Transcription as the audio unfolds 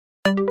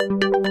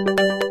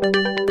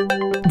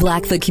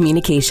Blackfoot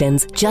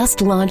Communications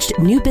just launched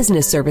new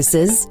business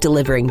services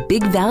delivering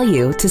big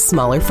value to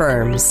smaller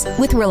firms.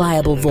 With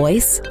reliable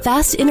voice,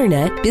 fast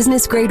internet,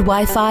 business-grade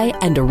Wi-Fi,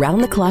 and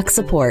around-the-clock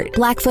support,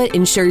 Blackfoot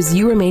ensures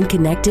you remain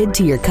connected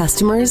to your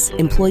customers,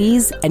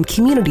 employees, and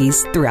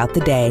communities throughout the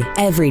day,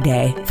 every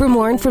day. For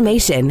more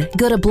information,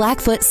 go to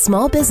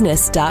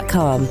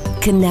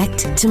blackfootsmallbusiness.com.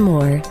 Connect to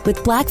more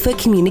with Blackfoot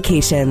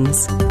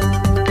Communications.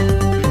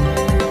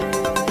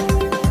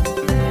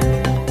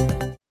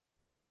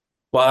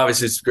 Well,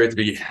 obviously, it's great to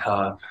be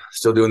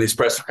still doing these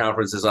press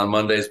conferences on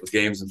Mondays with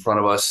games in front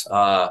of us.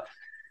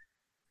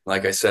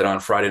 Like I said, on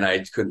Friday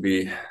night, couldn't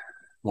be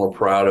more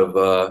proud of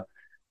our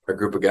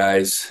group of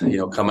guys,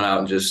 coming out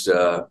and just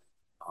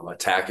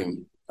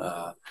attacking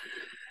an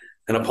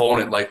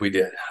opponent like we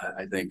did.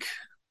 I think,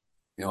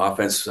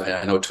 offense,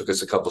 I know it took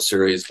us a couple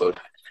series, but,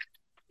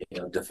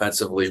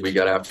 defensively, we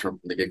got after them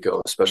from the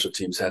get-go. Special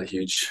teams had a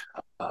huge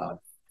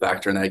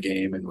factor in that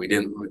game, and we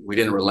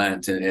didn't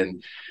relent.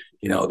 And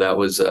that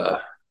was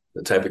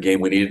the type of game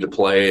we needed to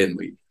play, and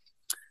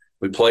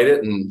we played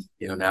it. And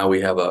now we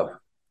have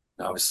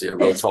obviously a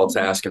real tall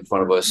task in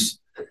front of us,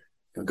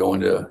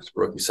 going to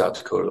Brookings, South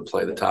Dakota, to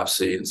play the top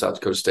seed in South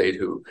Dakota State,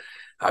 who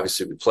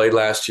obviously we played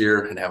last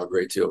year and have a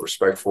great deal of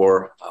respect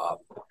for. I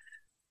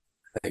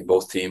think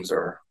both teams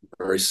are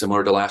very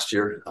similar to last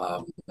year.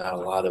 Not a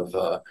lot of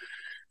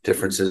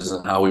differences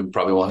in how we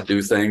probably want to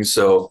do things.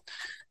 So,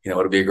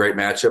 it'll be a great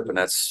matchup, and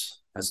that's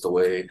the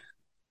way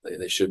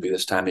they should be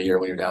this time of year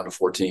when you're down to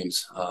 4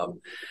 teams.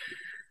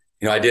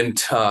 I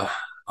didn't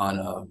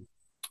on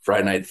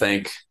Friday night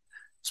thank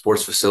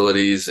sports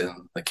facilities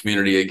and the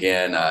community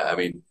again.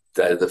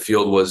 The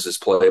field was as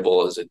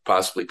playable as it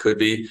possibly could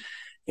be,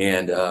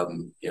 and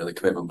the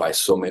commitment by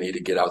so many to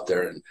get out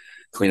there and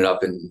clean it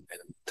up in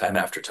time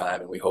after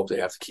time. And we hope they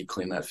have to keep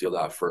cleaning that field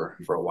out for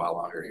a while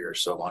longer here.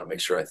 So I want to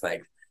make sure I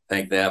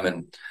thank them.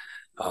 And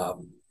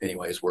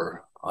anyways,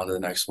 we're on to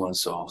the next one,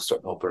 so I'll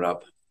start to open it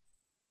up.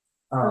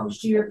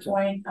 To your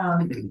point,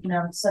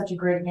 such a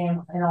great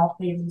game in all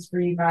phases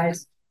for you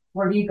guys.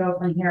 Where do you go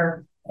from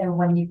here and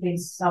when you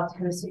face South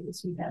Dakota State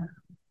this weekend?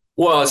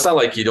 Well, it's not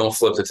like you don't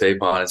flip the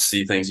tape on and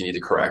see things you need to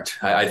correct.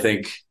 I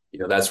think,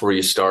 that's where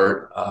you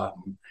start.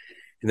 And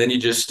then you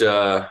just,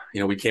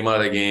 we came out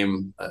of the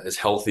game as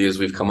healthy as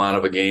we've come out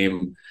of a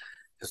game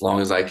as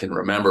long as I can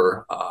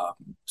remember.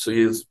 So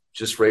you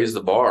just raise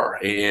the bar.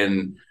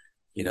 And,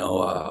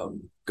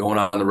 going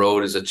on the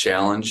road is a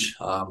challenge.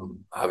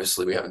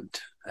 Obviously, we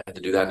haven't had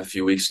to do that in a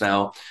few weeks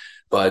now.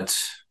 But,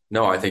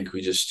 no, I think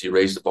you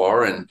raise the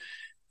bar and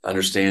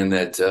understand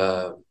that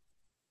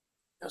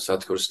South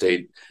Dakota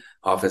State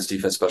offense,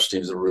 defense, special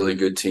teams is a really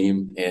good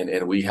team.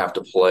 And we have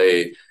to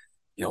play,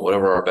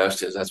 whatever our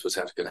best is, that's what's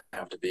going to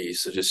have to be.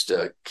 So just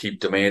keep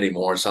demanding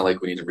more. It's not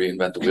like we need to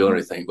reinvent the wheel or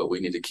anything, but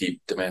we need to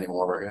keep demanding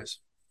more of our guys.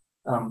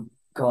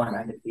 Going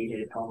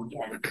undefeated at home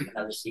again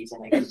another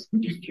season, I guess,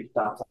 just your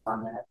thoughts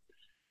on that.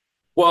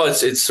 Well,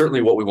 it's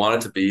certainly what we want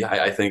it to be.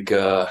 I think,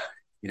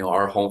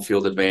 our home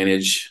field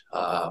advantage,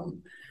 our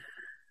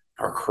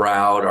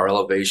crowd, our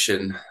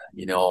elevation,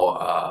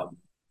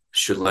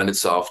 should lend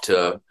itself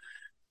to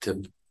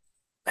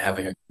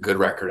having a good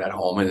record at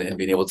home and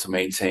being able to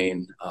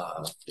maintain,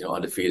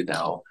 undefeated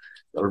now,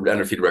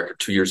 undefeated record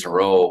 2 years in a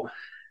row.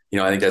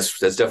 I think that's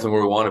definitely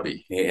where we want to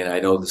be. And I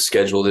know the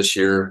schedule this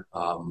year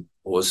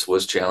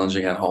was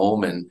challenging at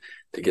home, and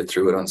to get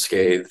through it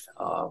unscathed,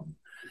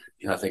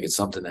 I think it's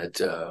something that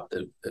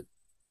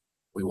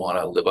we want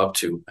to live up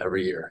to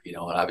every year. And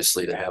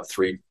obviously to have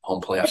 3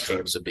 home playoff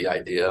games would be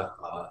ideal.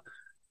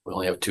 We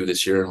only have 2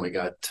 this year, and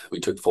we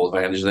took full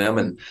advantage of them.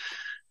 And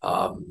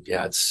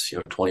it's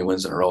 20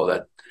 wins in a row.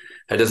 That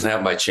doesn't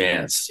happen by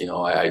chance.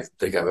 I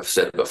think I've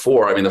said it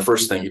before. The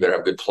first thing, you better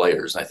have good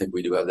players. And I think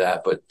we do have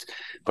that. But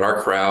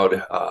our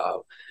crowd,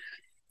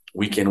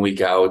 week in,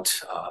 week out,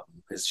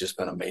 has just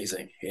been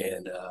amazing.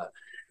 And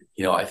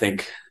I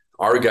think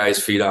our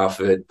guys feed off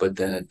of it, but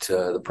then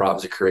the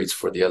problems it creates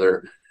for the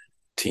other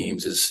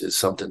teams is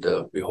something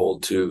to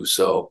behold too.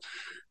 So,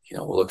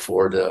 we'll look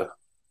forward to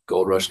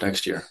Gold Rush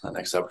next year, the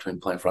next opportunity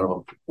to play in front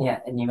of them. Yeah,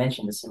 and you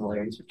mentioned the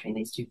similarities between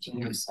these two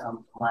teams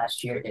from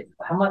last year.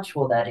 How much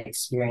will that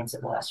experience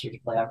of last year's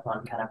playoff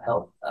run kind of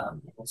help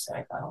in the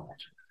semifinal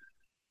match?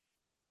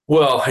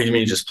 Well, you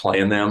mean just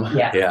playing them?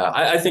 Yeah.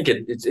 I think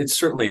it's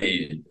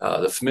certainly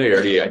the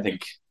familiarity, I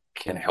think,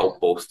 can help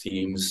both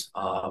teams.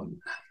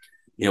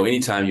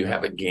 Anytime you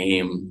have a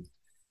game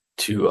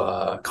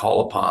to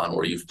call upon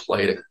where you've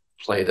played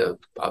the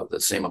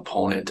same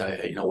opponent,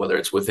 whether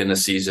it's within a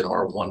season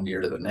or 1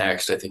 year to the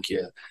next, I think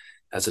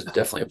that's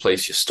definitely a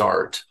place you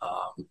start.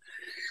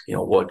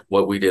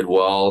 What we did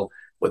well,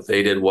 what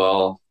they did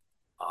well,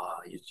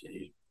 you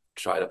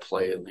try to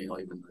play, even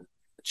the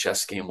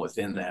chess game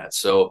within that.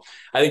 So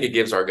I think it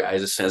gives our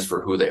guys a sense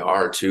for who they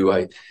are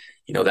too.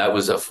 That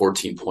was a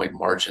 14-point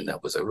margin.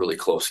 That was a really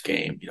close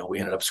game. We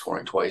ended up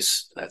scoring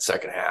twice in that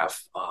second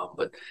half.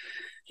 But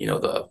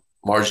the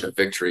margin of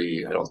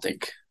victory, I don't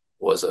think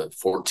was a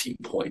 14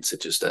 points.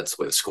 That's the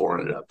way the score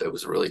ended up. That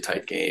was a really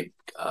tight game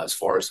as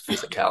far as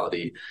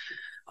physicality.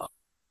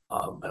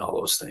 and all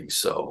those things.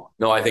 So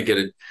no, I think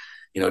it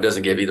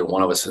doesn't give either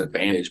one of us an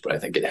advantage, but I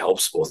think it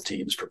helps both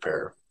teams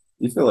prepare.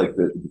 Do you feel like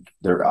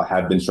there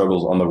have been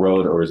struggles on the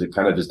road, or is it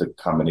kind of just a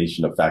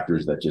combination of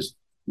factors that just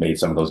made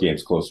some of those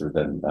games closer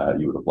than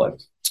you would have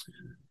liked?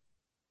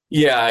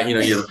 Yeah,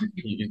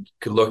 you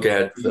could look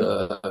at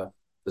the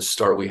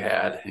start we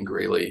had in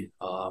Greeley,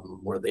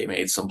 where they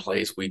made some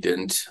plays we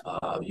didn't.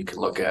 You can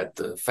look at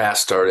the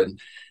fast start in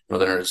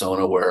Northern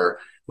Arizona where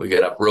we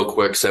get up real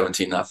quick,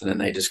 17-0,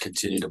 and they just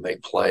continue to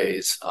make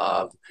plays.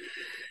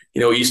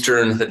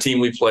 Eastern, the team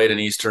we played in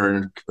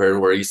Eastern compared to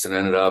where Eastern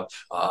ended up,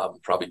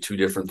 probably two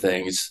different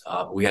things.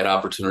 We had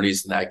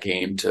opportunities in that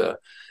game to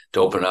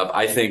open up.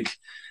 I think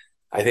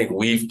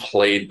we've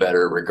played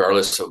better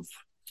regardless of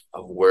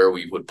where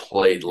we would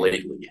play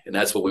lately, and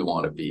that's what we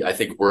want to be. I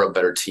think we're a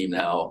better team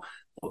now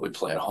when we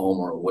play at home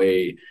or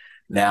away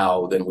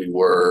now than we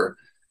were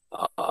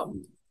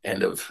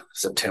end of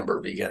September,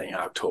 beginning of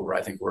October.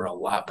 I think we're a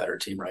lot better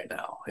team right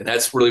now, and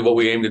that's really what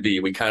we aim to be.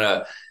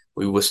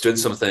 We withstood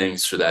some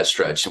things through that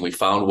stretch, and we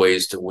found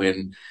ways to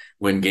win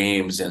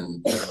games.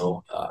 And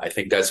I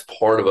think that's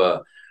part of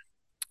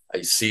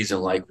a season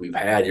like we've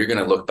had. You're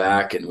going to look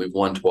back and we've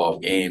won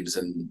 12 games,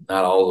 and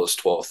not all those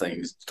 12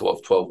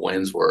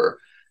 wins were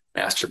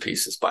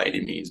masterpieces by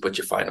any means, but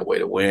you find a way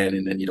to win,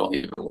 and then you don't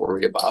even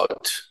worry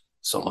about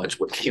so much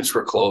what games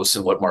were close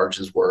and what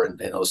margins were and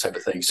those type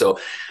of things. So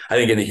I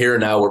think in the here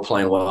and now we're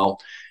playing well,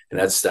 and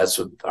that's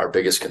what our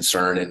biggest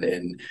concern.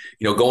 And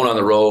going on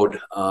the road,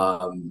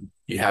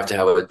 you have to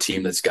have a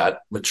team that's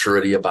got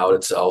maturity about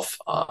itself.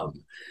 I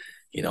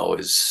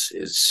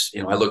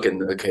look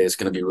and okay, it's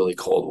going to be really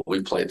cold.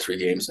 We played 3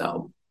 games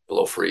now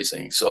below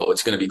freezing, so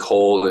it's going to be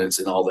cold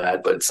and all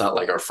that, but it's not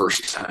like our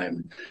first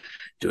time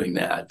doing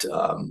that.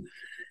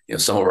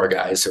 Some of our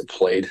guys have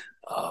played,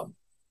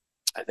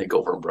 I think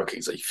over in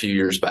Brookings a few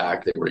years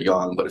back. They were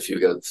young, but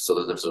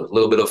so there's a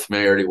little bit of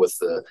familiarity with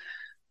the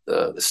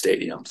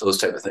stadium, those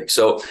type of things.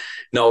 So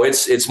no,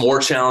 it's more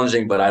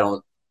challenging, but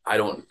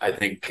I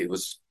think it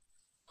was,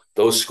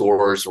 those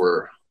scores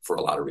were for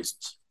a lot of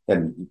reasons.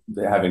 And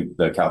having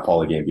the Cal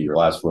Poly game be your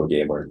last road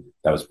game, where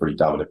that was pretty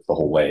dominant the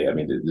whole way. I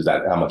mean, is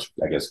that how much,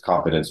 I guess,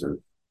 confidence or?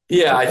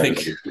 Yeah, I think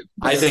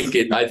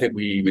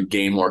we would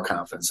gain more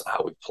confidence in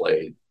how we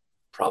played,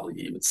 probably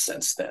even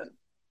since then,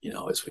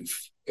 as we've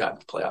gotten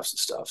to playoffs and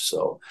stuff.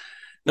 So,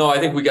 no, I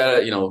think we got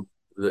to,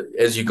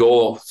 as you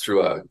go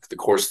through the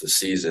course of the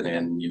season,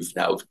 and you've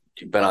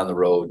been on the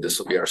road, this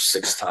will be our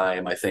 6th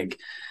time. I think,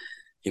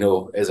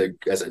 as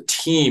a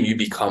team, you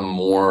become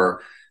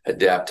more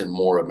adept and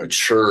more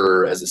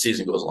mature as the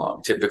season goes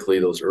along. Typically,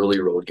 those early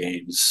road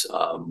games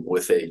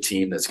with a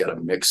team that's got a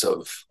mix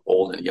of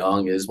old and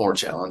young is more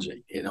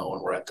challenging, and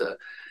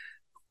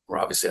we're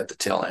obviously at the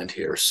tail end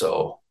here.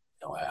 So,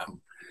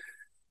 I'm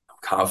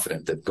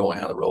confident that going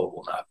on the road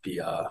will not be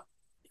a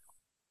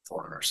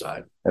thorn on our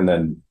side. And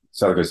then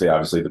South Dakota State,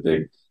 obviously, the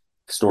big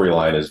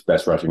storyline is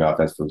best rushing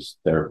offense versus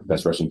their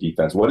best rushing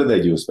defense. What do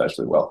they do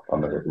especially well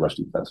on the rush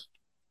defense?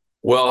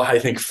 Well, I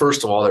think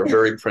first of all, they're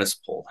very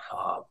principled.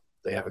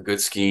 They have a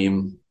good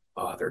scheme.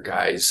 Their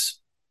guys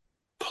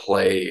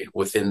play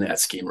within that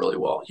scheme really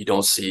well. You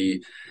don't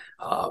see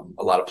a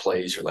lot of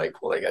plays. You're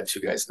like, well, they got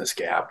 2 guys in this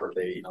gap, or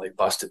they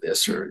busted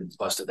this or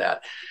busted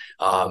that.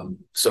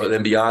 So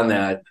then beyond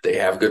that, they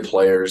have good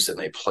players and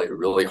they play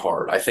really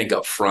hard. I think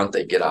up front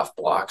they get off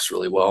blocks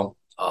really well.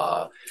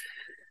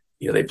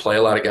 They play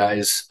a lot of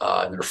guys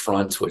in their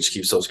front, which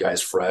keeps those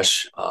guys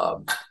fresh.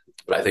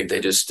 But I think they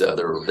just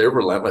they're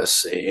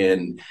relentless,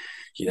 and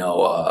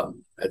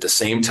at the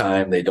same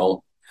time they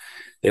don't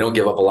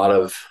give up a lot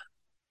of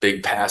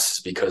big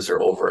passes because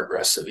they're over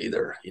aggressive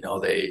either.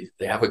 They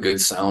have a good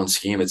sound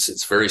scheme.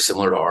 It's very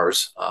similar to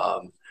ours,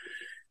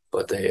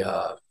 but they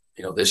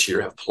this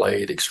year have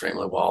played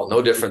extremely well.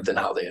 No different than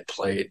how they had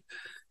played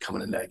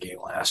coming in that game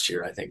last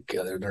year. I think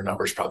their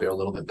numbers probably are a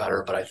little bit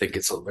better, but I think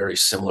it's a very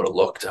similar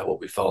look to what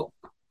we felt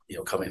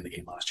coming in the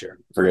game last year.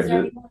 Is there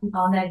anyone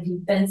on that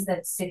defense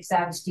that sticks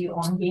out to you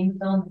on game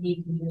film that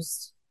you can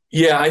just?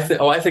 Yeah,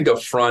 I think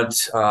up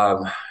front,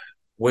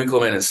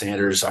 Winkleman and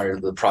Sanders are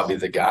probably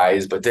the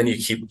guys, but then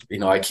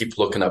I keep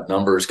looking up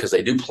numbers because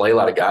they do play a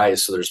lot of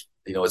guys. So there's,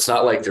 it's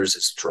not like there's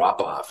this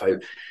drop off.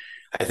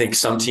 I think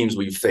some teams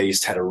we've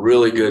faced had a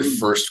really good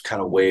first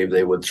kind of wave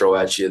they would throw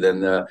at you.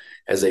 Then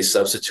as they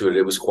substituted,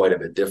 it was quite a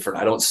bit different.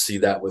 I don't see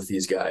that with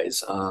these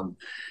guys.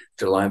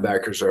 Their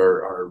linebackers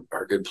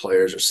are good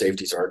players. Their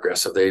safeties are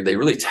aggressive. They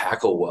really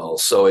tackle well.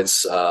 So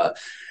it's a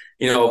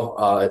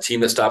team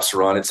that stops the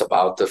run. It's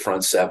about the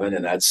front 7,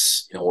 and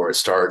that's where it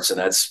starts. And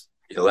that's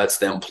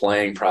them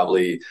playing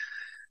probably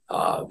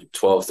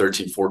 12,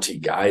 13,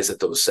 14 guys at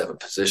those 7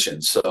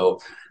 positions. So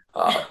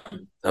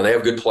now they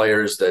have good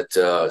players that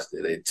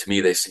to me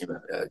they seem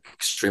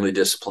extremely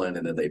disciplined,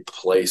 and then they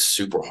play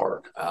super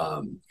hard.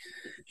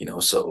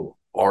 So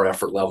our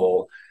effort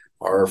level,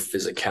 our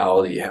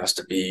physicality has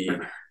to be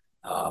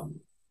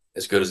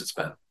as good as it's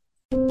been.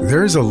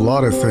 There's a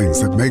lot of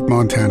things that make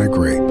Montana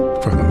great,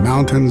 from the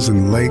mountains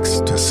and lakes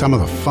to some of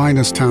the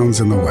finest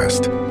towns in the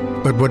West.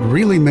 But what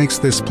really makes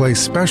this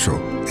place special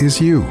is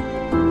you.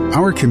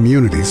 Our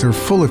communities are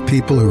full of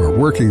people who are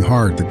working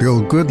hard to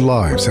build good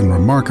lives and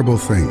remarkable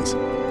things.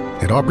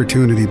 At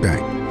Opportunity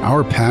Bank,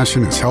 our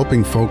passion is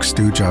helping folks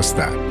do just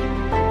that.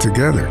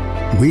 Together,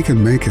 we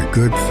can make a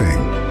good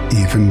thing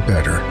even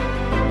better.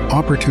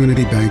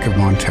 Opportunity Bank of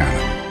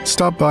Montana.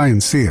 Stop by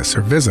and see us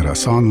or visit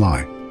us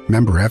online.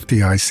 Member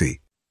FDIC.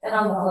 And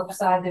on the flip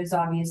side, there's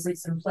obviously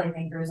some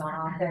playmakers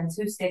on offense.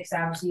 Who sticks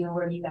out to you?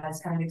 What are you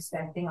guys kind of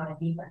expecting on a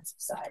defensive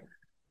side?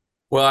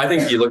 Well, I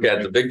think you look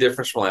at the big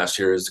difference from last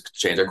year is the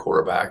change at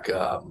quarterback.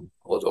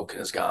 Oken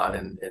is gone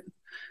and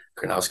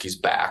Karnowski's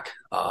back.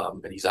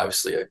 And he's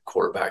obviously a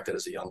quarterback that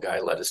is a young guy,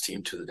 led his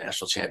team to the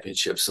national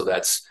championship. So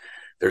that's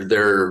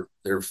they're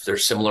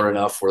similar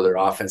enough where their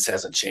offense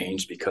hasn't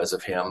changed because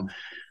of him.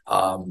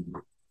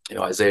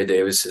 Isaiah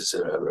Davis is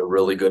a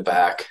really good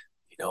back,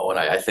 and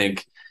I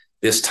think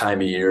this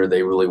time of year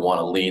they really want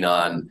to lean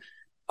on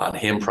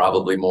him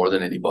probably more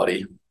than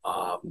anybody.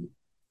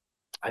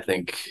 I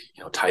think,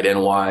 tight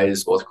end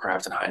wise, both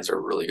Kraft and Hines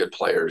are really good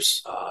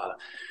players.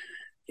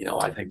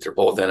 I think they're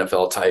both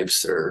NFL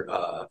types. They're,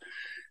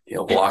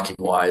 blocking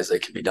wise, they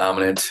can be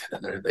dominant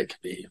and they can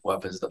be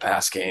weapons in the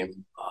pass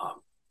game.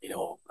 On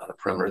the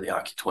perimeter, the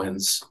Yankee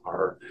twins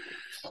are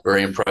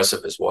very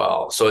impressive as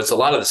well. So it's a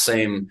lot of the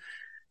same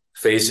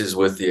faces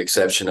with the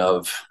exception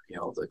of,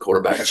 the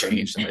quarterback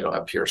changed and they don't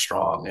have Pierre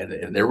Strong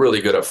and they're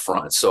really good up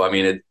front. So, I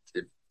mean,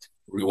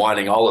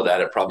 rewinding all of that,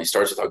 it probably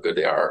starts with how good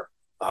they are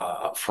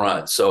up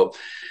front. So,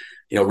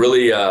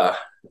 really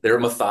they're a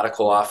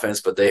methodical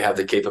offense, but they have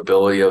the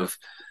capability of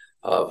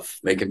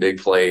making big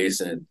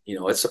plays. And,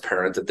 it's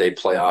apparent that they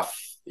play off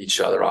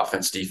each other,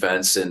 offense,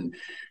 defense. And,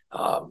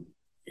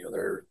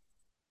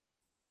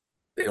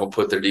 they don't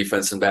put their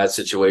defense in bad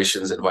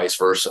situations and vice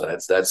versa.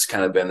 That's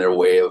kind of been their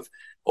way of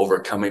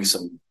overcoming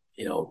some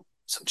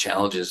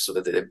challenges so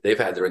that they've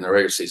had during the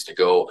regular season to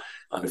go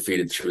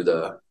undefeated through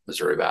the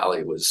Missouri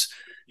Valley was,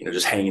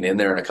 just hanging in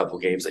there in a couple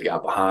of games they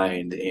got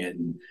behind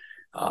and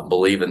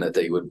believing that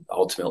they would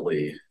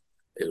ultimately,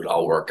 it would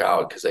all work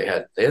out because they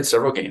had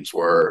several games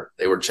where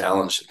they were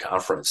challenged in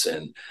conference.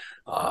 And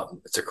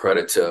it's a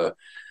credit to,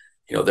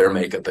 their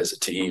makeup as a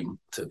team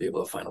to be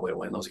able to find a way to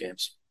win those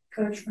games.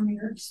 Coach, from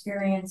your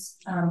experience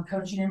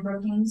coaching in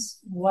Brookings,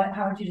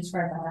 how would you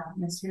describe that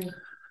atmosphere?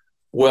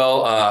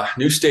 Well,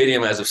 new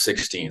stadium as of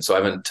 16, so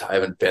I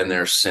haven't been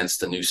there since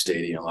the new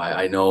stadium.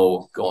 I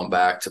know going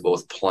back to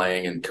both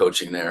playing and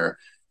coaching there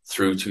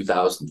through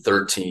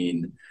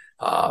 2013,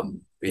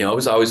 it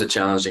was always a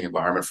challenging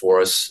environment for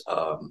us.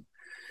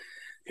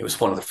 It was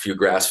one of the few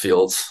grass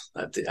fields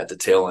at the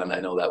tail end.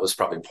 I know that was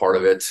probably part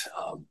of it,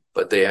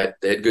 but they had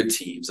good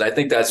teams. I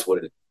think that's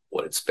what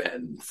it's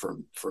been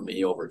for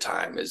me over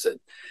time is that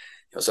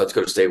South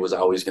Dakota State was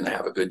always going to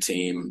have a good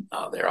team.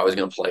 They're always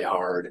going to play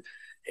hard.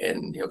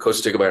 And, Coach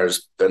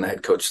Stiggemeyer's been the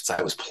head coach since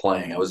I was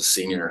playing. I was a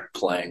senior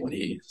playing when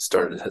he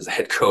started as a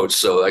head coach.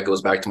 So that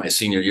goes back to my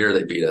senior year.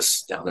 They beat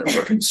us down there in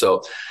Brookings.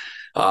 So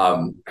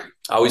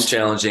always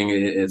challenging.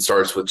 It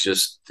starts with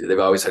just they've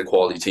always had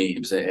quality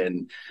teams.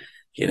 And,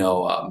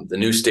 the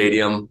new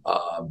stadium,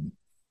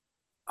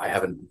 I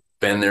haven't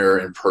been there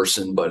in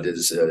person, but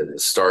is a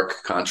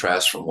stark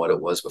contrast from what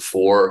it was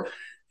before.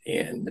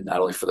 And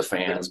not only for the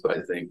fans, but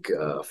I think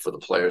for the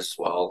players as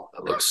well.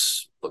 It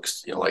looks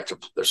like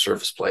their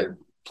surface played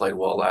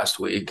well last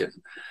week, and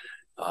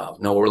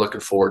we're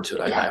looking forward to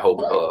it. I hope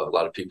a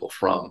lot of people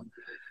from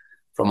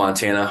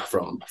Montana,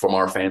 from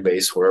our fan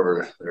base,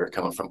 wherever they're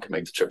coming from, can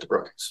make the trip to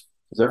Brookings.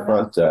 Is their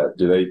front? Are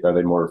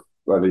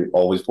they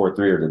always 4-3,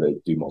 or do they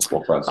do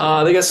multiple fronts?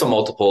 They got some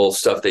multiple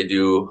stuff they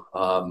do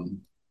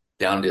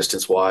down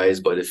distance wise,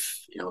 but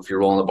if you're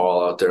rolling the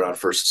ball out there on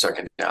first and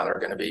second down, they're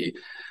going to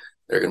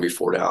be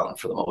 4 down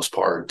for the most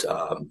part.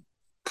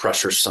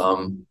 Pressure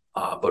some,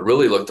 but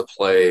really look to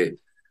play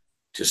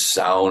just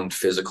sound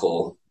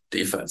physical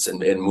defense and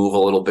move a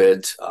little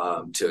bit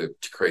to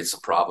create some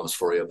problems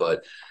for you.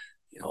 But,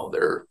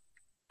 they're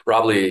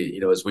probably,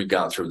 as we've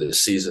gone through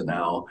this season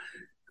now,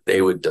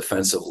 they would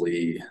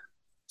defensively,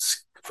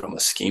 from a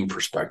scheme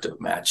perspective,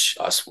 match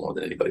us more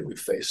than anybody we've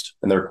faced.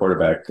 And their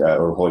quarterback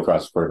or Holy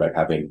Cross quarterback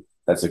having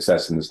that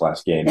success in this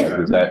last game,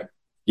 does that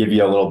give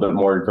you a little bit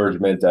more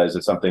encouragement? Is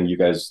it something you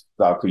guys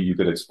thought you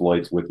could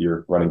exploit with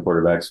your running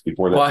quarterbacks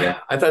before that game?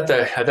 I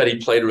thought he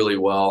played really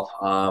well.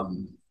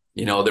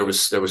 There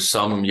was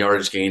some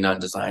yardage gain on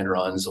design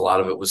runs. A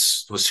lot of it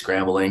was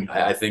scrambling.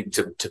 I think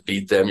to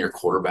beat them, your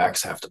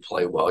quarterbacks have to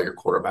play well. Your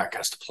quarterback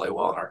has to play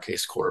well. In our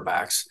case,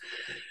 quarterbacks.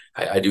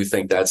 I do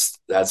think that's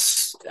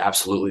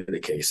absolutely the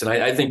case. And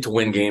I think to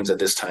win games at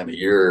this time of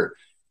year,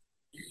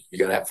 you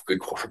got to have good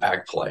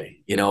quarterback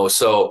play.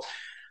 So.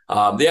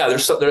 I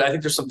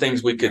think there's some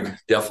things we could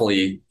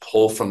definitely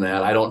pull from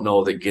that. I don't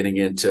know that getting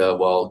into,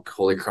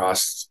 Holy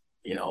Cross,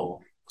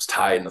 was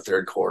tied in the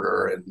third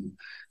quarter and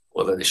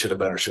whether they should have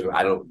been or should have.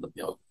 I don't,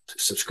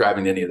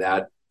 subscribing to any of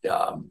that.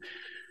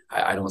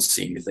 I don't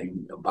see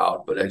anything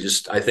about, but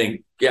I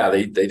think,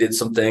 they did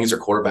some things. Their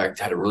quarterback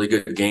had a really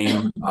good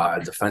game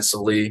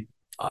defensively.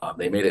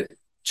 They made it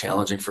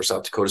challenging for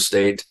South Dakota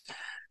State,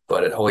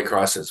 but at Holy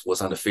Cross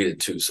was undefeated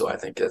too. So I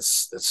think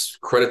that's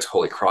credit to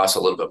Holy Cross a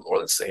little bit more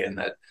than saying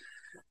that,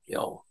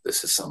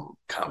 this is some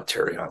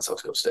commentary on South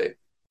Dakota State.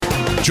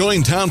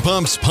 Join Town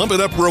Pump's Pump It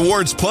Up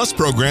Rewards Plus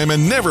program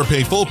and never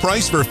pay full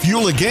price for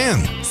fuel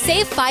again.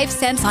 Save 5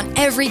 cents on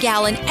every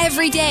gallon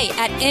every day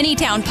at any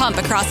Town Pump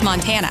across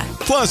Montana.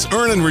 Plus,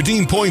 earn and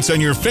redeem points on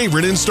your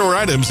favorite in-store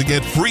items to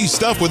get free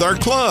stuff with our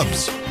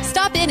clubs.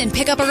 Stop in and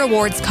pick up a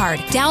rewards card.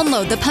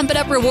 Download the Pump It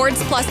Up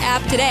Rewards Plus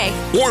app today.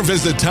 Or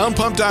visit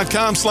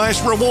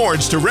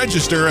townpump.com/rewards to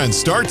register and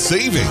start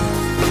saving.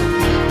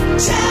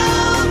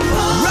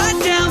 Right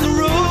down the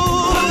road.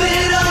 Pump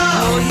it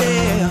up. Oh,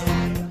 yeah.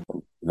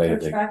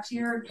 Coach, back to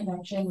your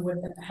connection with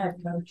the head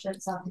coach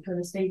at South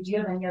Dakota State. Do you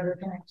have any other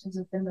connections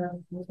within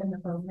the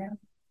program?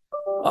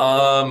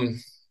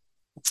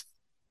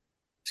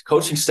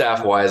 Coaching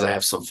staff wise, I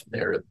have some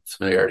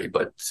familiarity,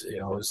 but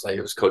it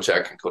was Coach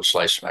Eck and Coach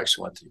Schleicher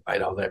actually went to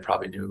Idaho that I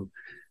probably knew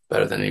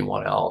better than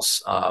anyone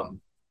else. A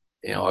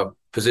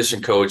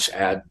position coach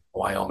at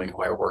Wyoming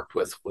who I worked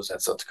with was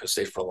at South Dakota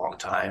State for a long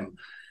time,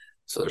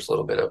 so there's a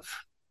little bit of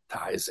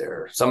ties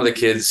there. Some of the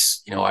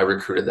kids, I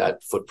recruited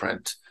that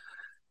footprint.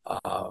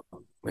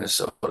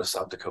 Minnesota,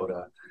 South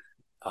Dakota,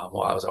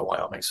 while I was at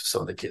Wyoming. So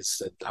some of the kids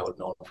that I would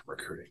know from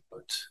recruiting,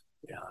 but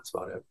yeah, that's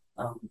about it.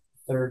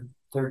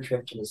 Third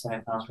trip to the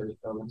semifinals for the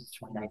program since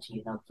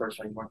 2019. The first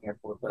one you weren't here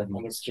for, but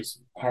I guess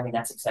just having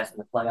that success in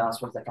the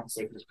playoffs, what does that kind of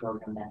say for this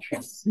program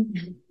naturally?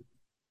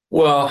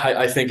 Well,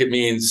 I think it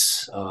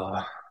means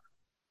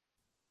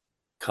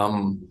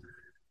come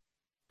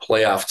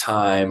playoff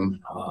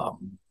time,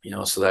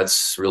 so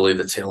that's really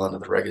the tail end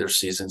of the regular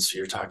season. So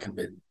you're talking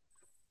mid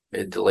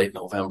to late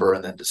November,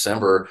 and then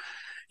December,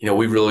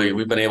 we've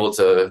been able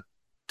to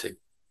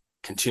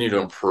continue to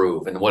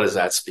improve. And what does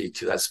that speak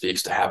to? That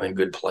speaks to having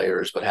good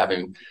players, but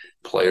having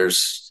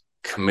players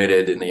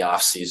committed in the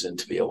off season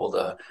to be able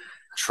to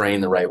train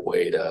the right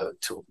way to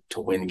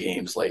win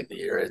games late in the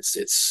year.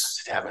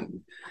 It's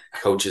having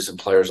coaches and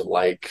players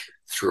alike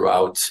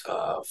throughout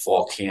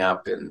fall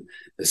camp and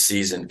the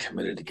season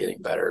committed to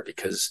getting better,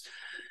 because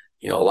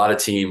a lot of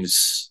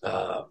teams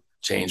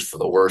changed for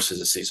the worse as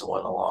the season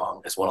went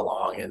along.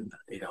 And,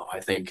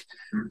 I think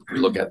we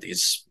look at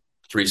these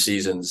 3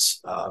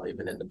 seasons,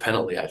 even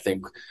independently, I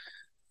think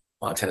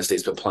Montana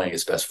State's been playing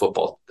its best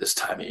football this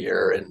time of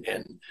year. And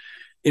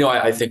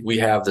I think we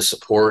have the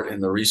support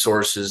and the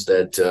resources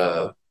that,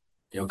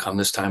 come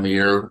this time of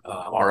year,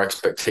 our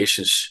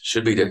expectations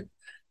should be to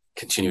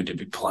continue to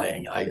be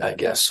playing, I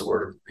guess. So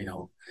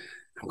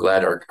I'm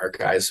glad our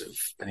guys have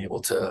been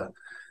able to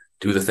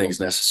do the things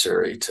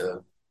necessary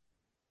to,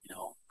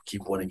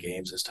 keep winning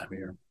games this time of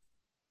year.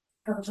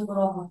 Coach, a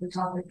little off the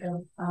topic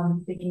of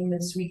the game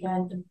this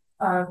weekend,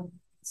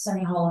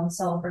 Sunny Holland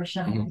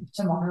celebration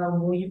tomorrow.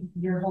 Will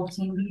your whole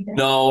team be there?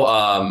 No,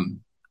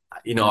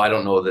 I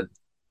don't know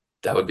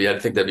that would be. I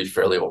think that'd be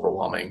fairly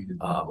overwhelming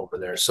over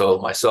there. So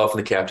myself and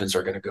the captains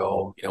are going to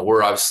go.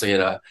 We're obviously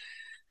in a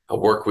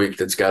work week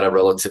that's got a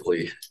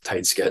relatively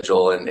tight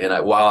schedule, and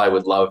while I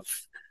would love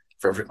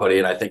for everybody,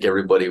 and I think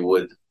everybody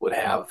would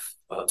have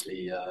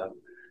the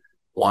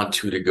want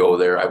to go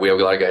there. We have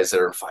a lot of guys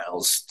that are in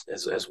finals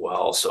as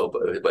well. So,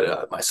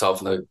 but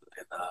myself and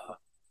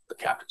the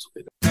captains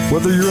will be there.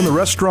 Whether you're in the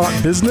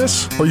restaurant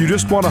business or you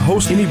just want to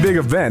host any big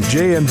event,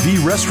 J&V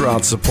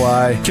Restaurant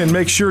Supply can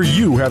make sure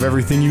you have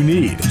everything you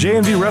need.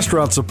 J&V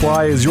Restaurant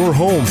Supply is your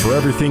home for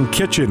everything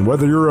kitchen.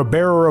 Whether you're a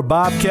bear or a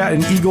bobcat,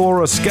 an eagle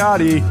or a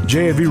Scotty,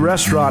 J&V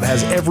Restaurant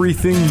has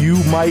everything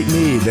you might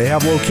need. They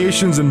have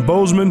locations in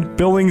Bozeman,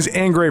 Billings,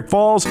 and Great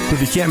Falls.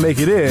 If you can't make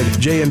it in,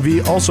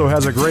 J&V also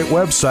has a great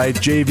website,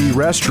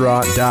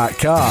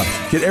 jvrestaurant.com.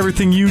 Get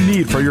everything you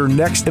need for your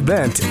next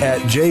event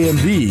at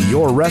J&V,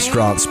 your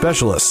restaurant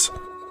specialists.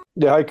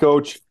 Yeah, hi,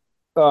 Coach.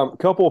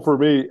 Couple for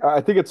me. I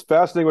think it's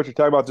fascinating what you're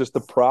talking about, just the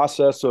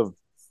process of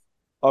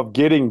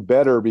getting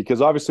better,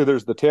 because obviously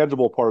there's the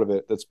tangible part of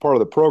it that's part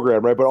of the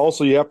program, right? But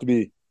also you have to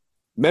be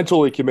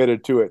mentally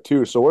committed to it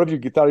too. So what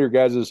have you thought of your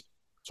guys'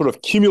 sort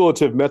of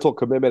cumulative mental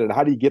commitment, and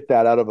how do you get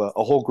that out of a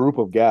whole group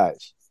of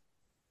guys?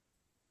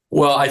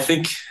 Well, I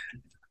think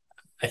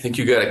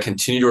you got to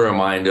continue to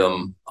remind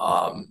them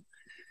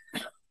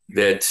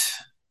that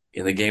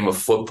in the game of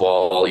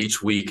football,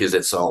 each week is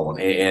its own,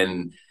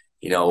 and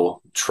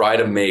try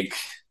to make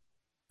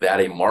that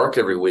a mark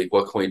every week.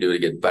 What can we do to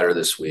get better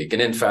this week?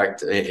 And in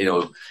fact,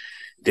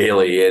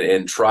 daily,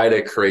 and try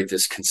to create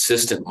this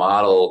consistent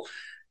model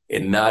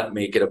and not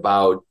make it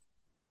about,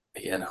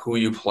 who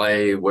you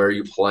play, where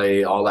you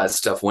play, all that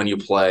stuff, when you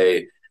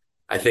play.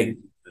 I think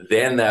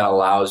then that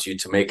allows you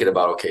to make it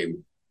about, okay,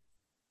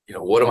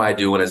 what am I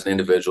doing as an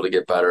individual to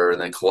get better? And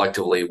then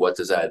collectively, what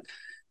does that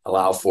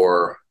allow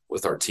for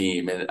with our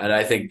team? And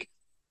I think,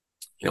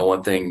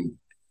 one thing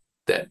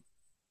that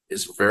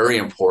is very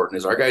important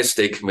is our guys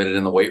stay committed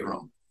in the weight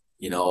room,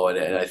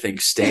 and I think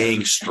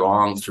staying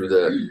strong through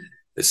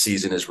the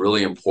season is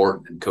really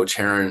important. And Coach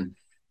Herron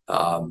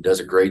does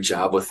a great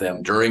job with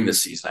them during the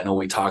season. I know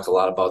we talk a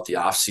lot about the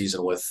off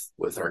season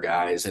with our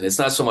guys, and it's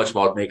not so much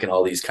about making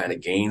all these kind of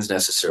gains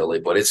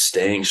necessarily, but it's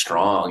staying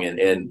strong.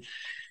 And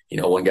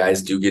when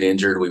guys do get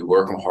injured, we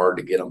work them hard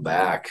to get them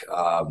back.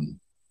 I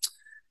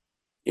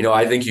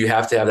think you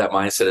have to have that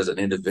mindset as an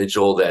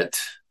individual that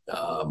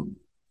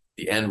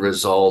the end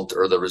result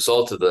or the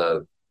result of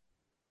the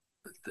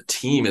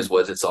team is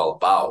what it's all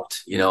about,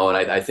 and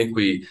I think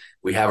we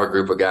have a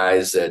group of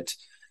guys that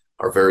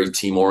are very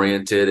team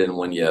oriented. And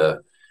when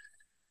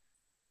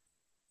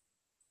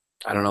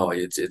I don't know,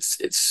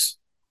 it's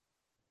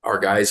our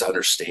guys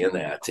understand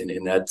that.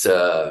 And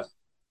that,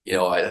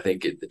 I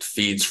think it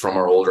feeds from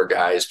our older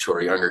guys to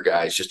our younger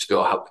guys just to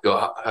go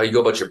how you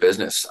go about your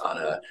business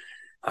on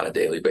a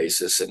daily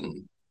basis.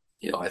 And,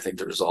 I think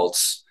the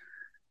results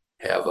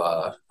have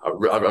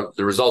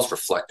the results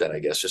reflect that, I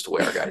guess, just the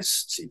way our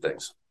guys see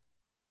things.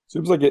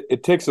 Seems like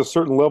it takes a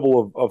certain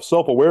level of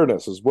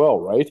self-awareness as well,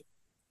 right?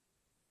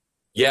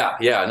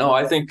 Yeah. No,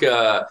 I think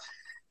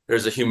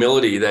there's a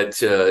humility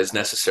that is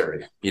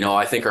necessary.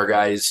 I think our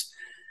guys,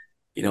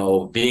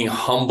 being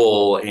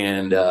humble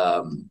and,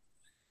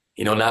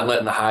 not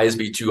letting the highs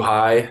be too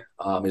high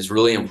is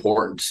really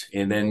important.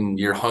 And then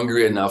you're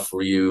hungry enough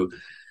where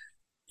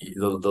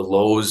the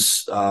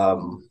lows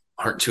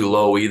aren't too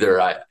low either.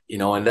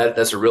 And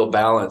that's a real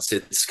balance.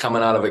 It's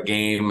coming out of a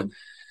game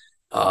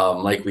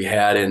like we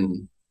had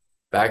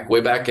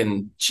way back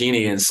in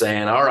Cheney and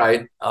saying, all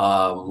right,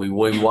 we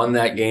won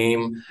that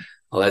game.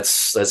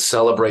 Let's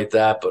celebrate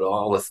that. But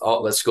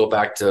let's go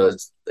back to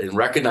and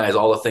recognize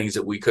all the things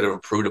that we could have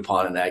improved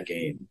upon in that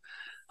game.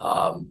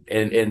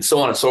 And so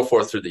on and so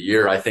forth through the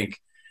year. I think,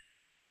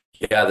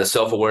 the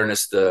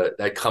self-awareness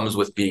that comes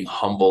with being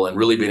humble and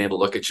really being able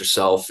to look at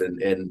yourself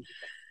and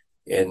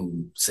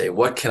say,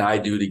 what can I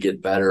do to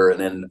get better? And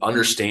then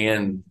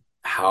understand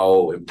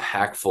how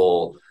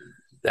impactful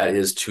that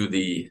is to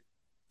the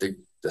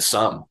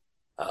sum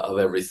of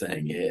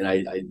everything. And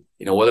I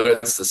whether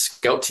it's the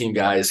scout team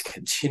guys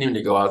continuing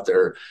to go out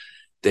there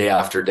day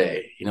after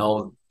day,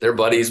 their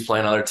buddies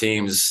playing on other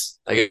teams,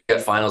 they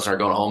got finals and are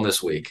going home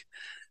this week,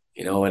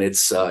 and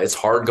it's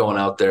hard going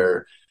out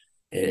there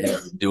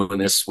and doing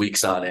this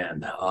weeks on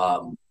end.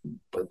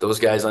 But those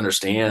guys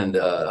understand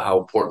how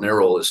important their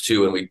role is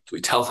too. And we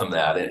tell them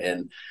that.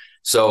 And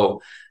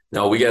so,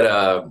 we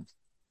got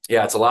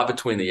it's a lot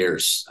between the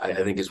ears, I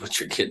think is what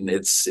you're getting.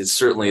 It's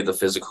certainly the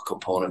physical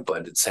component,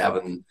 but it's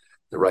having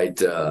the right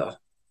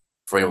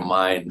frame of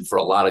mind for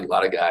a lot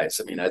of guys.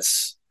 I mean,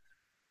 it's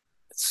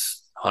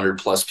 100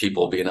 plus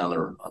people being on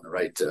the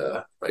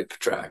right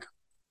track.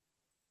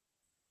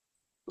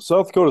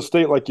 South Dakota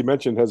State, like you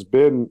mentioned, has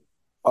been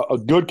a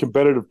good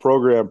competitive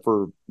program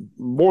for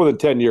more than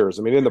 10 years.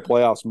 I mean, in the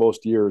playoffs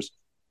most years.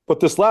 But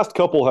this last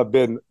couple have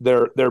been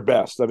their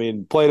best. I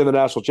mean, playing in the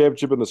national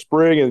championship in the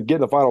spring and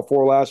getting the Final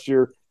Four last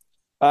year,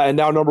 and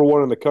now number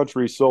one in the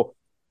country. So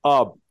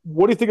what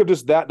do you think of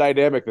just that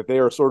dynamic that they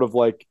are sort of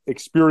like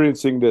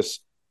experiencing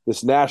this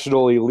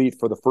national elite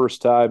for the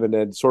first time and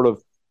then sort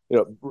of,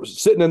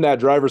 sitting in that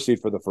driver's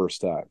seat for the first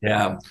time?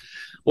 Yeah.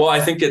 Well,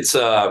 I think it's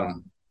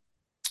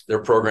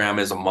their program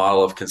is a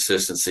model of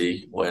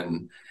consistency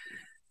when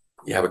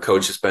you have a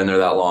coach that's been there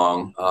that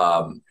long.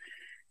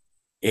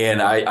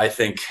 And I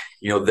think,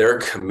 their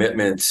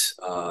commitment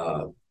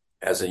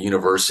as a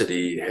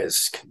university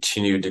has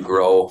continued to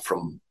grow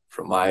from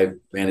my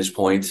vantage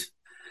point,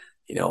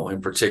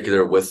 in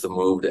particular with the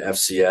move to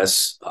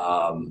FCS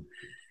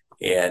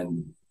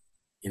and,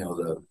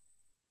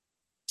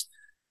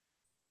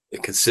 the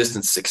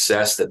consistent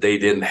success that they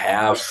didn't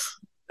have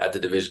at the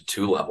Division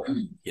II level,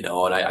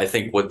 and I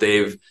think what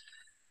they've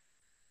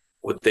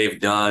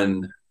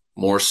done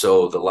more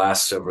so the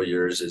last several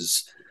years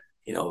is,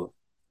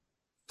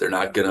 they're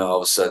not going to all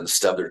of a sudden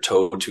stub their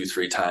toe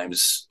 2-3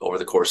 times over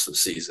the course of the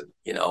season,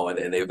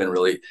 and they've been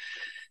really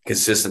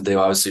consistent. They've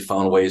obviously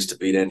found ways to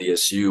beat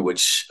NDSU,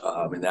 which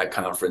in that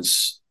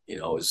conference,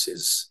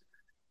 is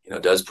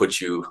does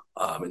put you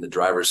in the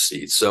driver's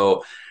seat.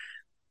 So,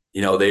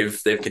 they've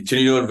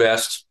continued to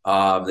invest.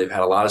 They've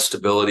had a lot of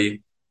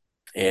stability,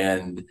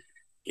 and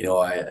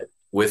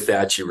with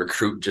that, you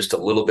recruit just a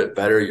little bit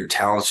better. Your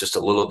talent's just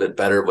a little bit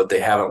better, but they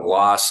haven't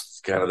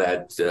lost kind of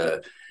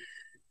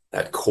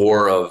that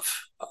core of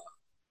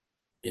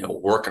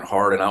working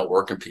hard and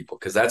outworking people,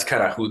 because that's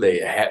kind of who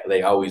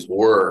they always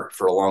were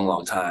for a long,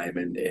 long time.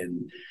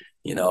 And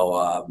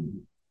now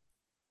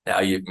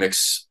you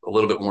mix a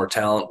little bit more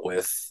talent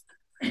with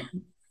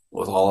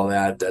all of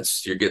that.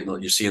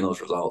 You're seeing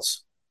those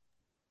results.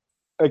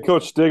 And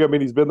Coach Stig, I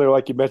mean, he's been there,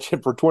 like you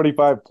mentioned, for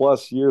 25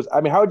 plus years. I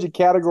mean, how would you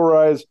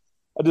categorize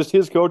just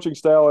his coaching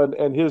style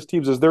and his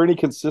teams? Is there any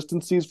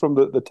consistencies from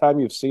the time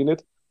you've seen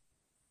it?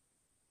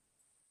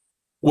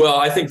 Well,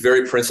 I think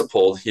very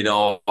principled.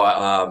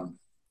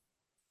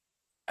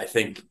 I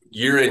think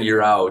year in,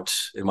 year out,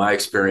 in my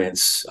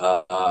experience,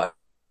 they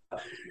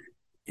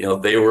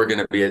were going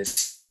to be a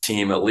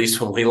team, at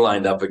least when we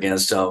lined up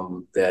against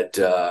them,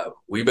 that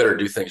we better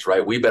do things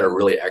right. We better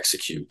really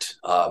execute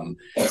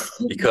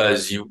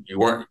because we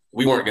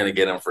weren't going to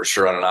get them for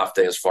sure on an off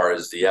day as far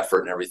as the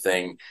effort and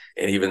everything,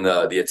 and even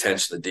the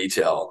attention to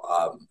detail.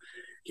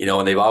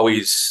 And they've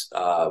always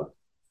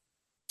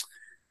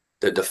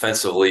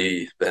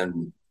defensively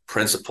been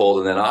principled.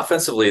 And then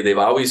offensively, they've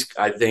always,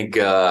 I think,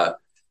 from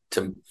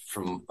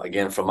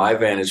my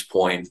vantage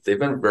point, they've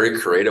been very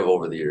creative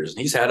over the years.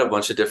 And he's had a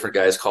bunch of different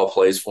guys call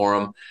plays for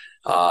him.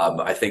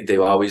 I think they've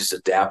always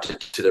adapted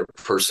to their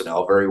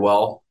personnel very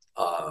well.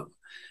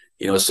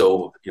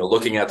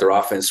 Looking at their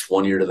offense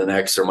one year to the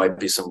next, there might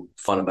be some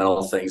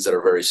fundamental things that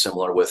are very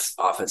similar with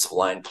offensive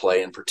line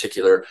play in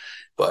particular,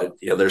 but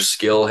their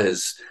skill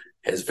has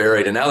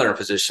varied, and now they're in a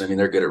position. I mean,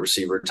 they're good at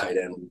receiver, tight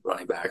end,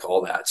 running back,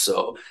 all that.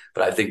 So,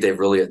 but I think they've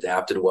really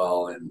adapted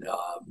well, and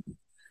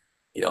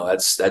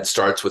that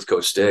starts with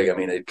Coach Stig. I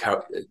mean,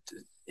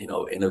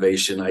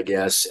 innovation, I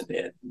guess,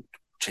 and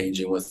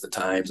changing with the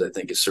times, I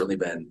think has certainly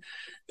been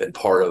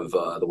part of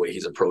the way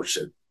he's approached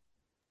it.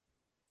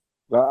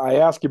 I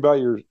ask you about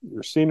your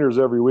seniors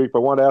every week, but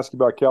I want to ask you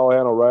about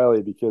Callahan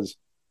O'Reilly, because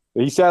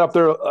he sat up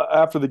there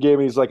after the game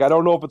and he's like, I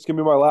don't know if it's going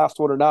to be my last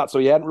one or not. So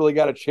he hadn't really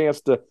got a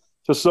chance to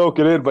soak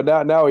it in, but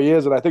now he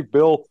is. And I think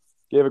Bill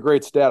gave a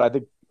great stat. I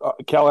think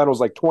Callahan was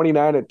like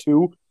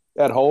 29-2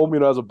 at home,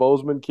 as a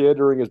Bozeman kid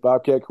during his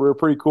Bobcat career.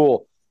 Pretty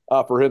cool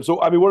for him.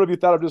 So, I mean, what have you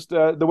thought of just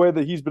the way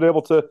that he's been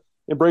able to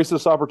embrace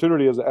this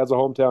opportunity as a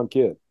hometown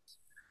kid?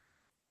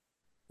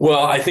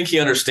 Well, I think he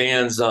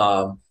understands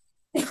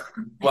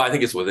I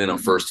think it's within him,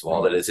 first of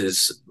all, that it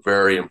is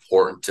very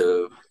important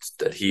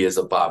that he is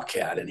a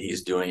Bobcat and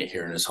he's doing it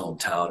here in his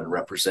hometown and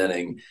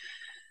representing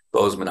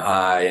Bozeman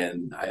High.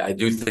 And I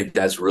do think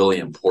that's really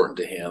important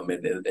to him.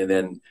 And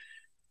then,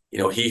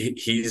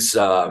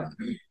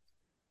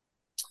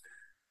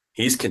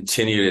 he's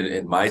continued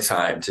in my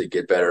time to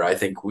get better. I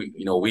think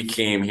we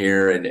came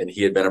here and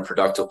he had been a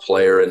productive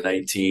player in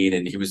 19,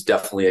 and he was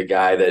definitely a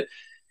guy that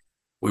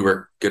we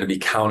were going to be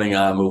counting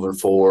on moving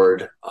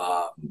forward.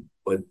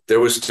 But there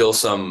was still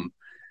some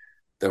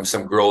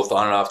growth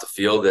on and off the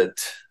field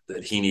that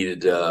he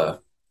needed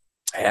to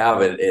have.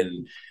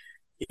 And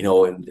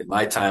in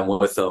my time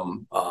with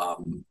him,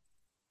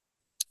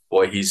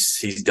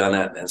 he's done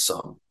that and then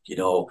some.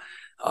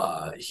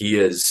 He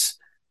has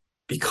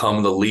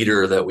become the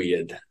leader that we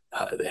had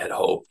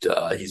hoped.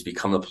 He's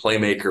become the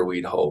playmaker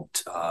we'd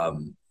hoped.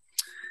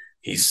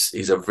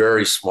 He's a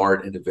very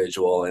smart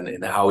individual,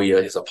 and how he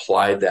has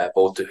applied that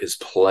both to his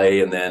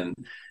play and then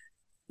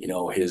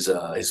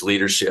his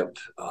leadership.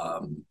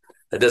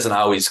 That doesn't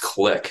always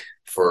click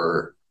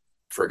for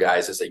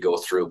guys as they go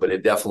through, but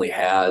it definitely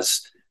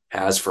has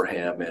for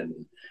him.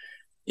 And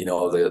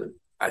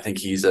I think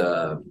he's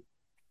an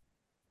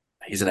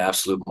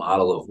absolute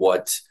model of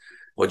what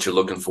you're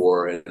looking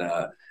for in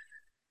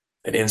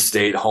an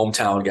in-state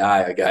hometown guy,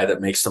 a guy that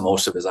makes the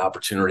most of his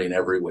opportunity in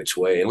every which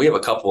way. And we have a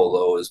couple of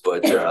those,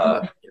 but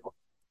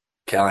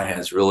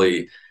Callahan's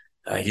really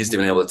he's been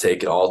able to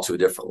take it all to a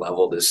different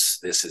level this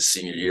his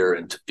senior year.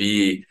 And to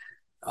be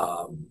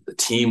the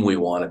team we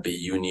want to be,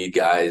 you need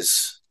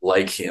guys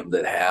like him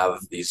that have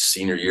these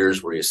senior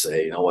years where you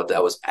say,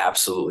 that was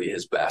absolutely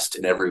his best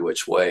in every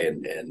which way.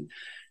 And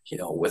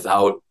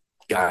without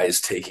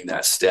guys taking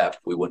that step,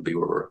 we wouldn't be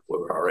where we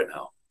are right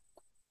now.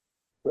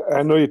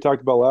 I know you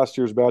talked about last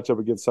year's matchup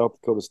against South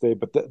Dakota State,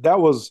 but that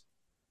was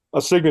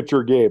a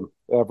signature game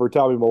for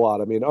Tommy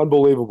Mellott. I mean,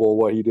 unbelievable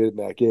what he did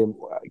in that game.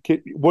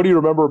 What do you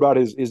remember about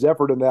his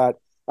effort in that?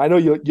 I know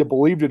you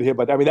believed in him,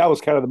 but I mean, that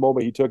was kind of the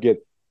moment he took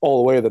it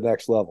all the way to the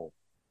next level.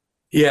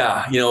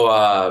 Yeah,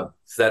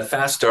 that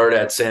fast start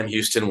at Sam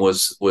Houston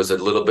was a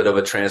little bit of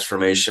a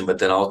transformation, but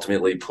then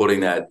ultimately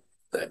putting that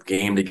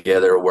game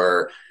together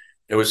where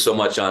there was so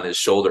much on his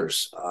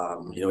shoulders.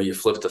 You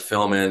flipped the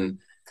film in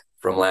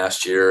from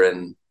last year,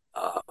 and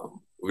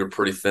we were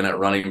pretty thin at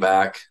running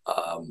back.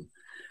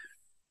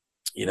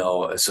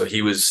 So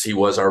he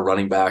was our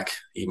running back.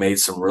 He made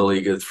some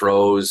really good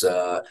throws.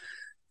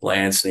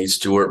 Lance Nate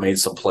Stewart made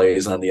some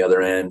plays on the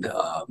other end.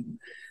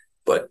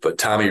 But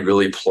Tommy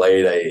really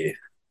played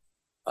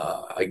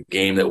a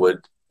game that would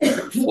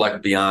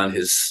reflect beyond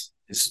his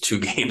 2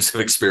 games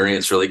of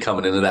experience really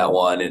coming into that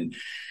one. And,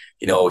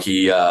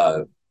 he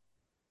in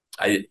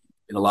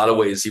a lot of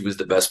ways, he was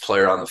the best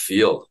player on the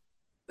field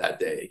that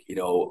day,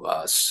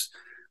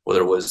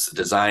 whether it was the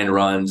design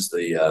runs,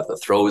 the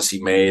throws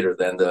he made, or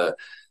then the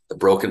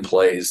broken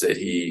plays that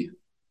he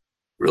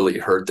really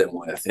hurt them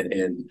with.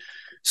 And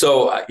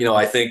so,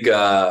 I think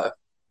they're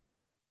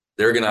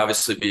going to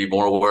obviously be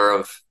more aware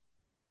of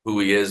who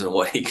he is and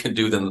what he can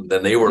do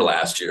than they were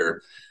last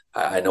year.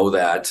 I know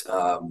that.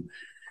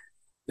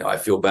 I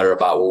feel better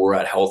about where we're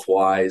at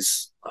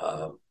health-wise.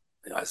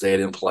 Isaiah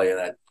didn't play in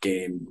that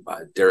game.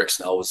 Derek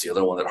Snell was the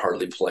other one that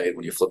hardly played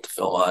when you flip the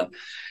film on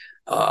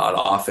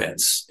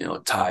offense.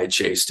 Ty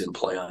Chase didn't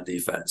play on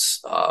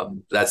defense.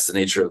 That's the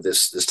nature of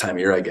this time of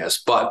year, I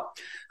guess. But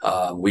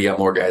we got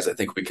more guys I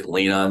think we can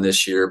lean on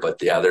this year.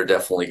 But, yeah, they're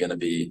definitely going to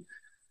be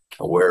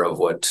aware of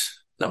what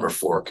number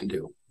 4 can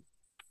do.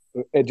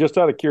 And just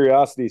out of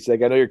curiosity's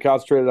sake, I know you're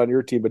concentrated on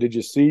your team, but did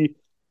you see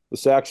the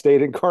Sac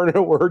State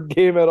Incarnate Word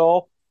game at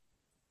all?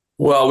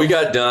 Well, we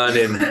got done,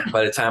 and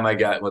by the time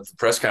the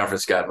press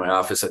conference got in my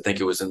office, I think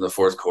it was in the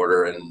fourth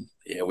quarter, and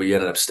we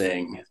ended up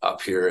staying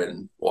up here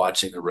and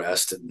watching the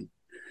rest. And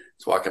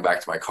was walking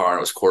back to my car and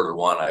it was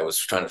 1:15. I was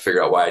trying to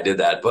figure out why I did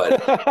that,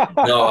 but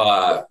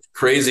no,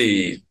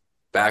 crazy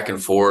back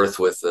and forth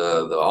with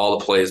all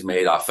the plays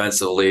made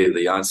offensively,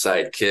 the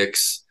onside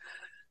kicks,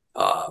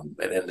 and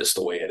then just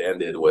the way it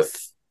ended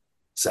with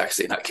Sac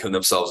State not giving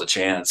themselves a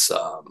chance.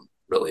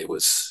 Really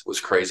was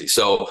crazy.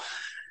 So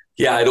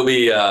yeah, it'll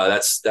be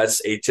that's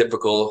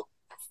atypical.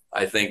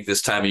 I think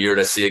this time of year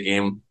to see a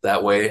game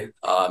that way.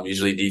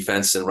 Usually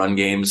defense and run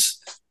games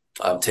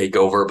take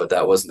over, but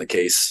that wasn't the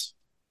case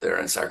there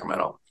in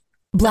Sacramento.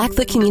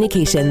 Blackfoot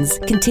Communications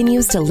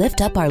continues to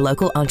lift up our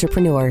local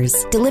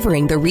entrepreneurs,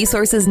 delivering the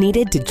resources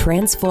needed to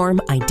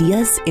transform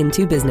ideas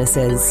into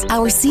businesses.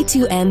 Our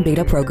C2M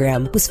beta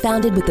program was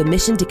founded with the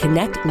mission to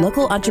connect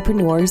local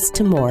entrepreneurs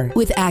to more.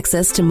 With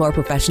access to more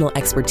professional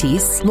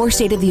expertise, more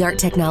state-of-the-art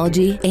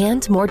technology,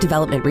 and more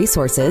development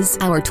resources,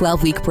 our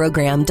 12-week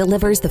program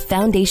delivers the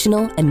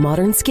foundational and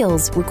modern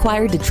skills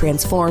required to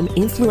transform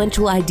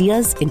influential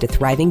ideas into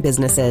thriving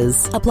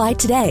businesses. Apply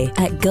today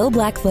at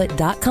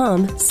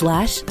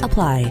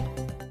goblackfoot.com/apply.